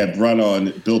you said.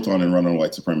 Yeah, built on and run on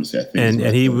white supremacy, I think.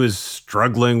 And he was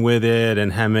struggling with it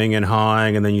and hemming and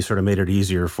hawing, and then you sort of made it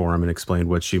easier for him and explained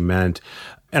what you meant.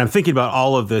 And I'm thinking about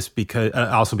all of this because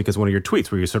one of your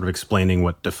tweets where you're sort of explaining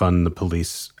what defund the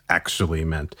police actually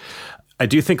meant. I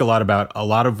do think a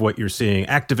lot of what you're seeing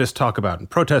activists talk about and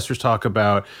protesters talk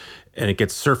about, and it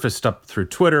gets surfaced up through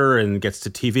Twitter and gets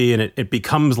to TV, and it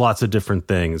becomes lots of different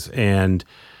things. And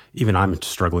even I'm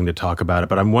struggling to talk about it,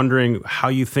 but I'm wondering how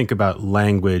you think about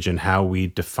language and how we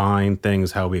define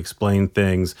things, how we explain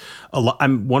things.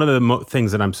 One of the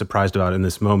things that I'm surprised about in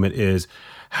this moment is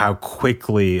how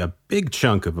quickly a big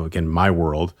chunk of, again, my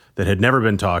world that had never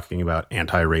been talking about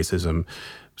anti-racism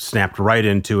snapped right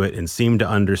into it and seemed to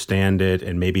understand it,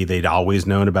 and maybe they'd always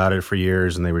known about it for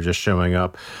years and they were just showing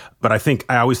up. But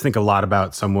I always think a lot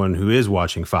about someone who is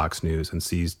watching Fox News and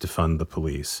sees defund the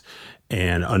police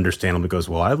and understandably goes,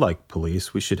 well, I like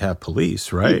police. We should have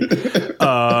police, right?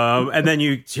 And then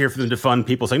you hear from the defund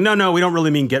people saying, no, we don't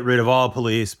really mean get rid of all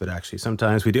police, but actually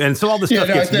sometimes we do. And so all this stuff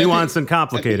gets nuanced and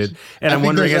complicated. And I'm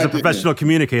wondering, as a professional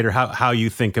communicator, how you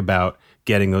think about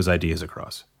getting those ideas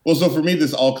across. Well, so for me,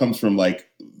 this all comes from like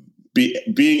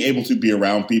being able to be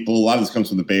around people. A lot of this comes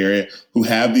from the Bay Area who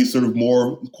have these sort of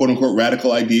more quote unquote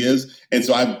radical ideas. And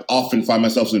so I often find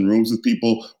myself in rooms with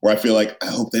people where I feel like, I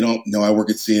hope they don't know I work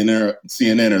at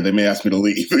CNN or they may ask me to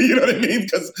leave. You know what I mean?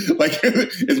 Because like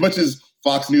as much as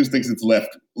Fox News thinks it's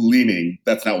left leaning,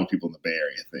 that's not what people in the Bay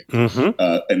Area think. Mm-hmm.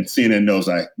 And CNN knows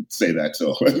I say that.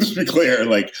 So just to be clear,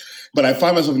 but I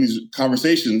find myself in these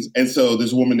conversations. And so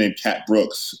there's a woman named Kat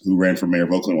Brooks who ran for mayor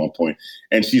of Oakland at one point,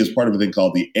 and she is part of a thing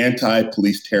called the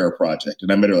Anti-Police Terror Project.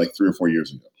 And I met her like 3 or 4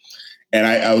 years ago. And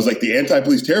I was like, the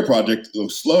Anti-Police Terror Project,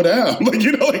 slow down.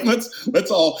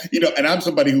 Let's all, and I'm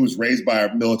somebody who was raised by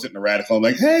a militant and a radical. I'm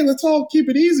like, hey, let's all keep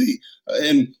it easy.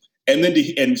 And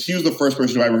she was the first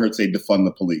person who I ever heard say defund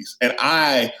the police. And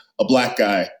I, a black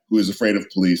guy who is afraid of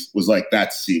police, was like,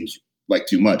 that seems like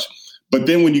too much. But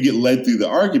then when you get led through the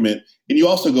argument and you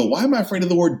also go, why am I afraid of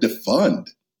the word defund?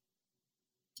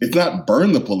 It's not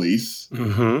burn the police.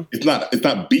 Mm-hmm. It's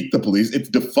not beat the police. It's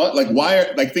defund.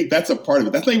 I think that's a part of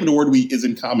it. That's not even a word is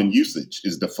in common usage,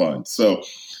 is defund. So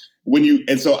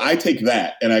so I take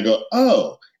that and I go,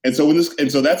 oh. I've been listening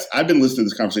to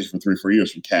this conversation for 3 or 4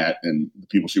 years from Kat and the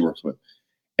people she works with.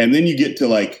 And then you get to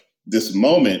like this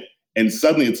moment and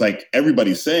suddenly it's like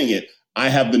everybody's saying it. I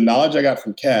have the knowledge I got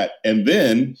from Kat, and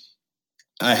then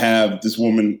I have this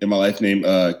woman in my life named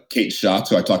Kate Schatz,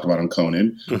 who I talked about on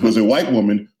Conan, mm-hmm. who's a white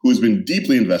woman who has been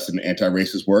deeply invested in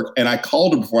anti-racist work. And I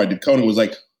called her before I did Conan, was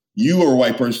like, you are a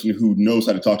white person who knows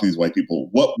how to talk to these white people.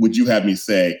 What would you have me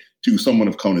say to someone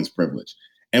of Conan's privilege?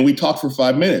 And we talked for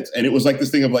 5 minutes. And it was like this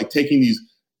thing of like taking these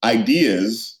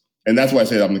ideas, and that's why I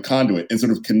say I'm the conduit, and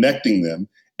sort of connecting them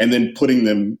and then putting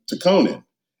them to Conan.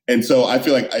 And so I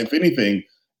feel like, if anything,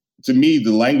 to me,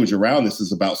 the language around this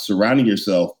is about surrounding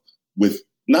yourself with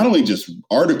not only just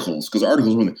articles, because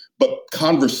articles are one thing, but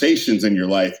conversations in your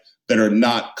life that are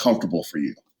not comfortable for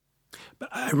you.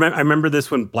 I remember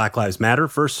this when Black Lives Matter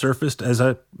first surfaced as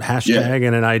a hashtag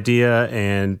and an idea,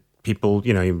 and people,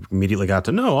 you immediately got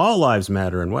to know all lives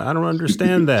matter, and I don't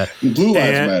understand that. Blue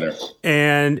lives matter.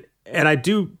 And I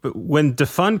do, but when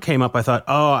defund came up, I thought,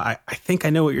 I think I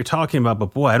know what you're talking about,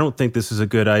 but boy, I don't think this is a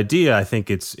good idea. I think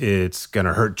it's going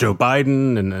to hurt Joe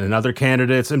Biden and other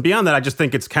candidates. And beyond that, I just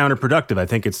think it's counterproductive. I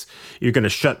think you're going to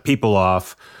shut people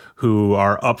off who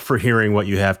are up for hearing what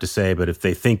you have to say. But if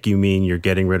they think you mean you're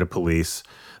getting rid of police,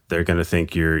 they're going to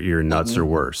think you're nuts or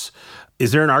worse.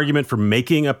 Is there an argument for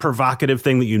making a provocative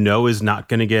thing that is not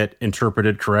going to get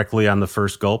interpreted correctly on the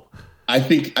first gulp? I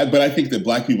think that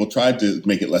Black people tried to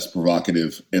make it less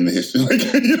provocative in the history. I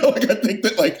think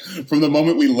that from the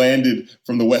moment we landed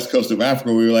from the west coast of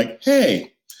Africa, we were like,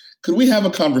 hey, could we have a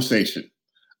conversation?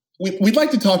 We'd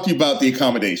like to talk to you about the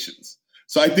accommodations.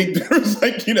 So I think there was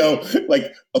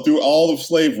through all of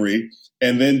slavery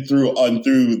and then through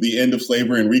the end of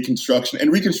slavery and Reconstruction.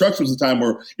 And Reconstruction was a time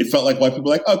where it felt like white people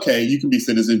were like, okay, you can be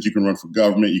citizens, you can run for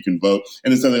government, you can vote.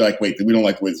 And then suddenly they're like, wait, we don't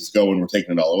like the way this is going, we're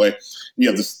taking it all away. You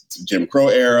have this Jim Crow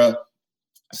era,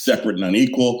 separate and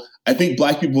unequal. I think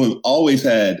Black people have always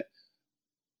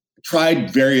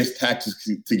tried various tactics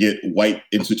to get white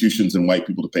institutions and white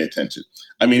people to pay attention.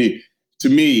 I mean, to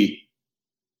me,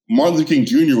 Martin Luther King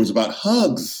Jr. was about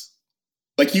hugs.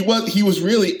 He was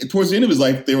really, towards the end of his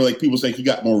life, they were people saying he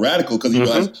got more radical because he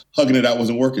realized hugging it out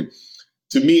wasn't working.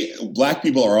 To me, Black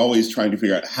people are always trying to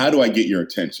figure out, how do I get your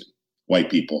attention,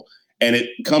 white people? And it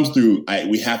comes through,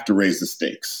 we have to raise the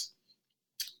stakes.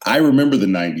 I remember the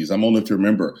 90s. I'm old enough to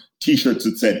remember T-shirts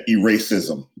that said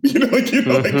 "Eracism."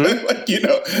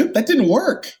 That didn't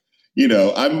work.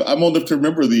 I'm old enough to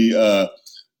remember the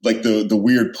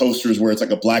weird posters where it's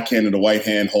a black hand and a white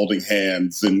hand holding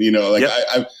hands, and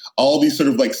I all these sort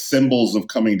of symbols of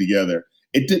coming together.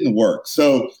 It didn't work.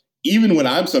 So even when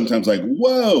I'm sometimes like,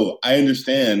 whoa, I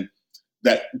understand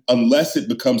that unless it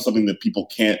becomes something that people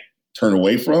can't turn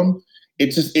away from,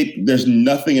 there's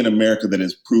nothing in America that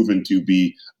is proven to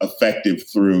be effective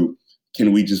through,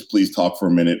 can we just please talk for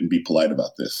a minute and be polite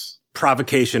about this?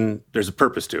 Provocation, there's a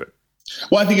purpose to it.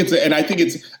 Well, I think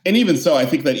and even so, I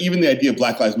think that even the idea of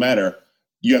Black Lives Matter,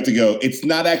 you have to go, it's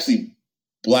not actually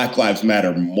Black Lives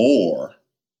Matter more,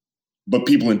 but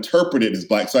people interpret it as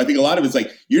Black. So I think a lot of it's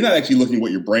you're not actually looking at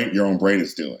what your own brain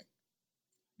is doing.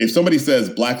 If somebody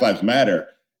says Black Lives Matter,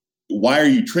 why are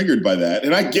you triggered by that?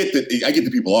 And I get that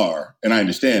people are, and I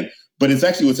understand, but it's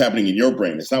actually what's happening in your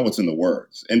brain. It's not what's in the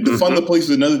words. And defund the police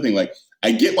is another thing.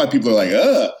 I get why people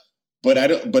are but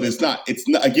it's not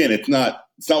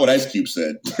what Ice Cube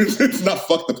said. It's not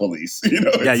fuck the police.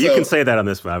 Yeah, you can say that on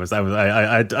this one.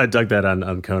 I dug that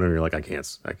on Conan. You're like, I can't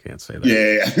say that.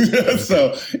 Yeah.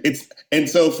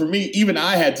 So for me, even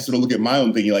I had to sort of look at my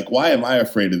own thinking, why am I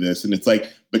afraid of this? And it's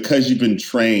because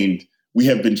we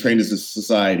have been trained as a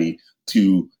society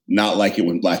to not like it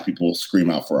when Black people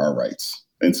scream out for our rights.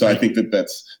 And so I think I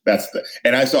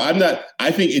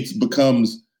think it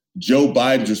becomes Joe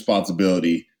Biden's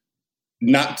responsibility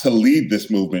not to lead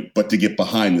this movement, but to get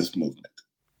behind this movement.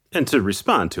 And to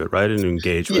respond to it, right? And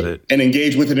engage with it. And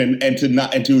engage with it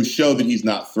and to show that he's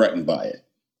not threatened by it.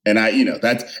 And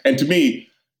and to me,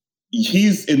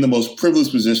 he's in the most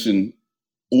privileged position,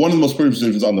 one of the most privileged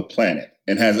positions on the planet,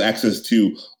 and has access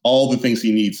to all the things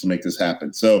he needs to make this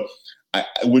happen. So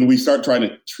when we start trying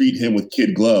to treat him with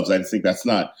kid gloves, I just think that's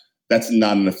not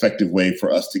an effective way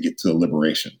for us to get to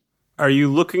liberation. Are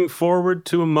you looking forward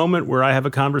to a moment where I have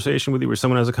a conversation with you, where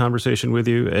someone has a conversation with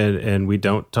you, and we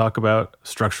don't talk about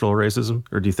structural racism?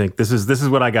 Or do you think this is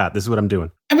what I got? This is what I'm doing?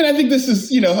 I mean, I think this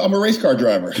is, I'm a race car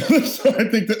driver. So I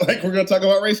think that we're going to talk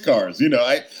about race cars.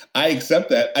 I accept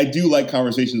that. I do like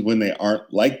conversations when they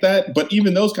aren't like that. But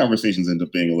even those conversations end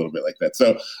up being a little bit like that.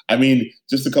 So, I mean,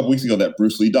 just a couple weeks ago, that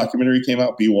Bruce Lee documentary came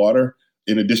out, Be Water.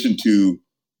 In addition to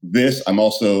this, I'm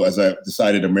also, as I've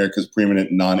decided, America's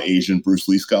preeminent non-Asian Bruce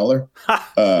Lee scholar.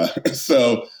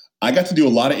 So I got to do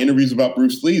a lot of interviews about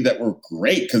Bruce Lee that were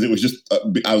great because it was just,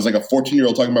 I was like a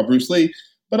 14-year-old talking about Bruce Lee,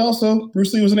 but also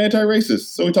Bruce Lee was an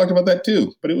anti-racist. So we talked about that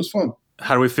too, but it was fun.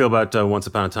 How do we feel about Once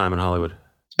Upon a Time in Hollywood?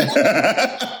 That's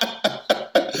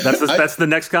the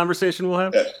next conversation we'll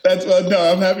have? No,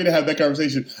 I'm happy to have that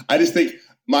conversation. I just think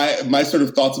my sort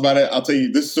of thoughts about it, I'll tell you,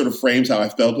 this sort of frames how I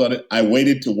felt about it. I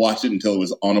waited to watch it until it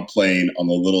was on a plane on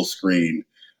the little screen,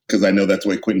 because I know that's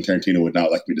the way Quentin Tarantino would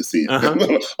not like me to see it, on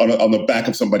the back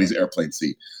of somebody's airplane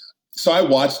seat. So I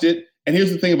watched it. And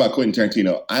here's the thing about Quentin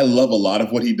Tarantino. I love a lot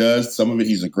of what he does. Some of it,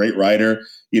 he's a great writer.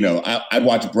 I'd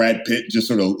watch Brad Pitt just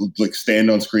sort of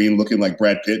stand on screen looking like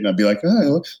Brad Pitt, and I'd be like,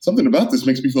 something about this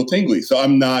makes me feel tingly. So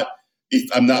I'm not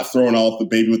throwing out the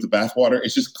baby with the bathwater.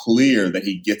 It's just clear that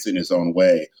he gets in his own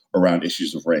way around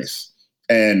issues of race.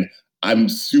 And I'm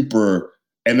super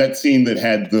And that scene that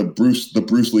had the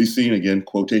Bruce Lee scene, again,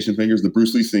 quotation fingers, the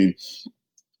Bruce Lee scene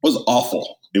was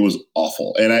awful. It was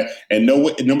awful. And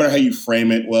no matter how you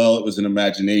frame it, well, it was an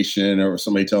imagination or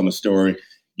somebody telling a story,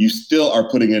 you still are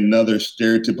putting another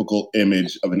stereotypical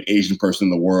image of an Asian person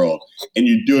in the world. And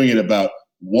you're doing it about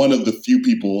one of the few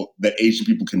people that Asian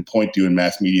people can point to in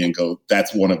mass media and go,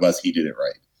 that's one of us, he did it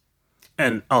right.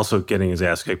 And also getting his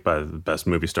ass kicked by the best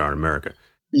movie star in America.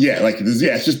 Yeah,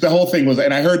 it's just the whole thing was,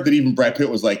 and I heard that even Brad Pitt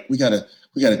was like, we gotta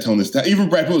tone this down. Even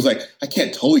Brad Pitt was like, I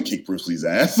can't totally kick Bruce Lee's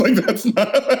ass. Like, that's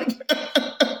not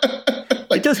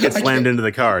like just get slammed into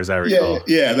the car, as I recall.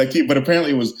 Yeah. But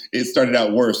apparently it started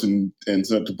out worse, and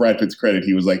so to Brad Pitt's credit,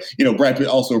 he was like, Brad Pitt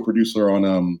also a producer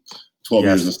on 12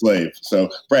 Years a Slave. So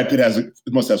Brad Pitt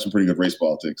must have some pretty good race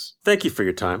politics. Thank you for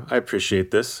your time. I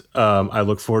appreciate this. I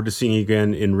look forward to seeing you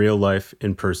again in real life,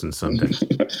 in person someday.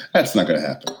 That's not going to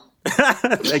happen.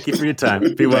 Thank you for your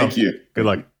time. Be well. Thank you. Good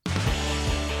luck.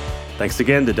 Thanks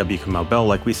again to W. Kamau Bell.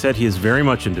 Like we said, he is very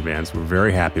much in demand, so we're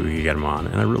very happy we could get him on,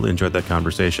 and I really enjoyed that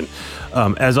conversation.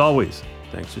 As always,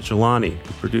 thanks to Jelani,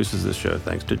 who produces this show.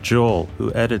 Thanks to Joel,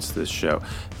 who edits this show.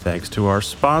 Thanks to our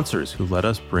sponsors, who let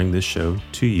us bring this show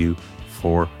to you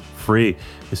for free.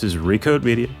 This is Recode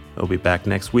Media. I'll be back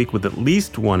next week with at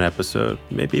least one episode,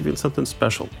 maybe even something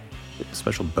special. A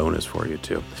special bonus for you,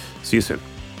 too. See you soon.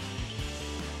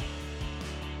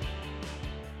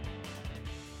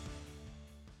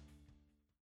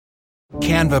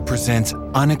 Canva presents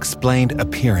Unexplained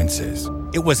Appearances.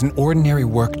 It was an ordinary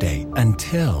workday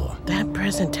until... That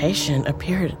presentation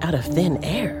appeared out of thin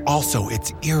air. Also,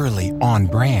 it's eerily on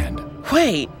brand.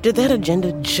 Wait, did that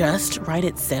agenda just write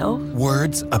itself?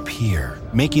 Words appear,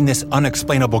 making this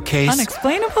unexplainable case...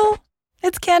 Unexplainable?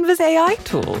 It's Canva's AI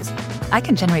tools. I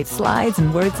can generate slides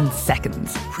and words in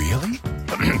seconds. Really?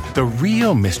 The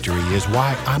real mystery is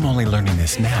why I'm only learning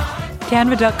this now.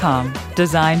 Canva.com.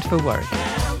 Designed for work.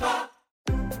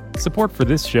 Support for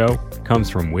this show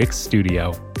comes from Wix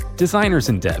Studio. Designers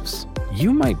and devs,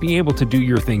 you might be able to do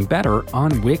your thing better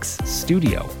on Wix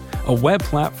Studio, a web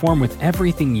platform with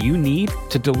everything you need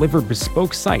to deliver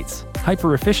bespoke sites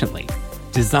hyper-efficiently.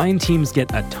 Design teams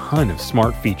get a ton of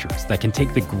smart features that can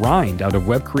take the grind out of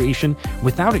web creation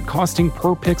without it costing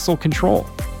per-pixel control.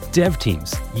 Dev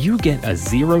teams, you get a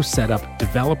zero-setup,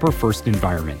 developer-first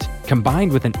environment,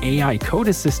 combined with an AI code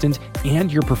assistant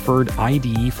and your preferred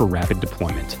IDE for rapid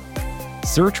deployment.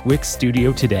 Search Wix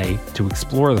Studio today to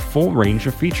explore the full range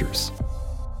of features.